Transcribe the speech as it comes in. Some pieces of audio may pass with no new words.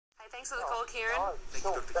Thanks for the call, Kieran. Thank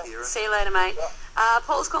you, Dr. Kieran. See you later, mate.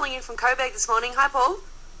 Paul's calling in from Coburg this morning. Hi, Paul.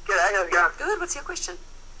 G'day, how's it going? Good. What's your question?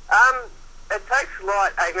 It takes light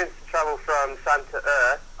 8 minutes to travel from Sun to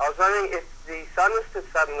Earth. I was wondering if the Sun was to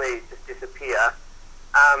suddenly just disappear,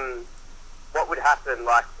 what would happen?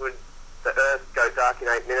 Like, would the Earth go dark in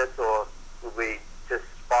 8 minutes, or would we just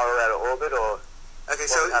spiral out of orbit, or Okay,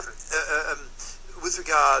 so with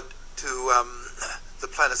regard to the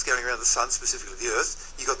planets going around the Sun, specifically the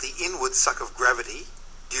Earth, you've got the inward suck of gravity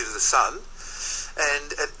due to the Sun,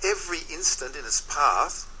 and at every instant in its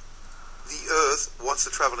path, the Earth wants to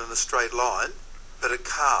travel in a straight line, but it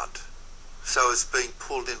can't. So it's being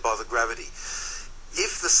pulled in by the gravity.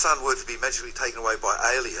 If the Sun were to be magically taken away by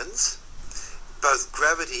aliens, both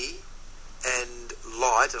gravity and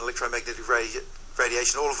light and electromagnetic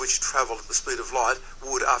radiation, all of which travel at the speed of light,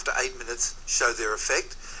 would after 8 minutes show their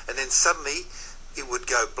effect, and then suddenly it would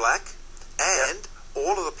go black, and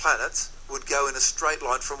all of the planets would go in a straight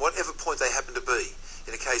line from whatever point they happen to be.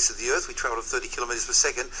 In the case of the Earth, we travel at 30 kilometres per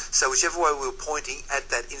second, so whichever way we were pointing at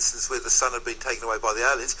that instance where the Sun had been taken away by the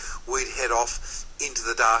aliens, we'd head off into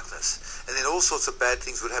the darkness. And then all sorts of bad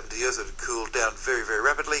things would happen to the Earth. It would cool down very, very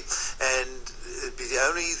rapidly, and it'd be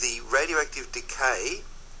only the radioactive decay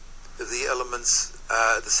of the elements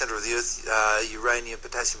at the centre of the Earth, uranium,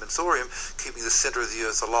 potassium and thorium, keeping the centre of the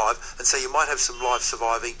Earth alive. And so you might have some life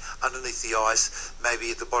surviving underneath the ice, maybe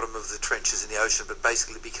at the bottom of the trenches in the ocean, but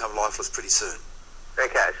basically become lifeless pretty soon.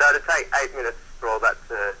 Okay, so it'd take 8 minutes for all that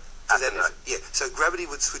to happen. So gravity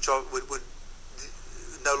would switch on, would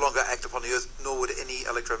no longer act upon the Earth, nor would any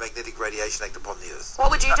electromagnetic radiation act upon the Earth. What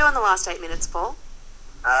would you do in the last 8 minutes, Paul?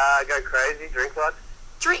 Go crazy, drink lots.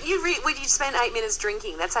 Would you spend 8 minutes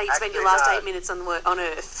drinking? That's how you spend your last 8 minutes on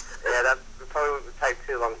Earth. Yeah, that probably would take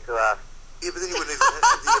too long to Yeah, but then you wouldn't even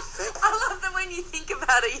have the effect. I love that when you think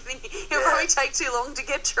about it, you think it'll probably take too long to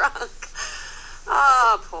get drunk.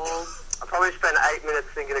 Oh, Paul. I'd probably spend 8 minutes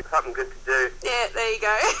thinking of something good to do. Yeah, there you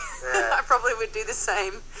go. Yeah. I probably would do the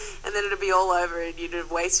same, and then it'd be all over, and you'd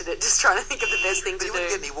have wasted it just trying to think of the best thing to do. But you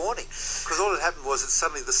wouldn't get any warning, because all that happened was that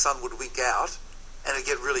suddenly the Sun would wink out, and it'd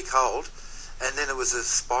get really cold, and then it was a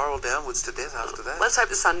spiral downwards to death after that. Let's hope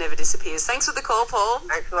the Sun never disappears. Thanks for the call, Paul.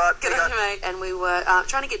 Thanks a lot. Good on you, mate. And we were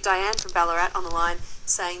trying to get Diane from Ballarat on the line,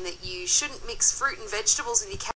 saying that you shouldn't mix fruit and vegetables in your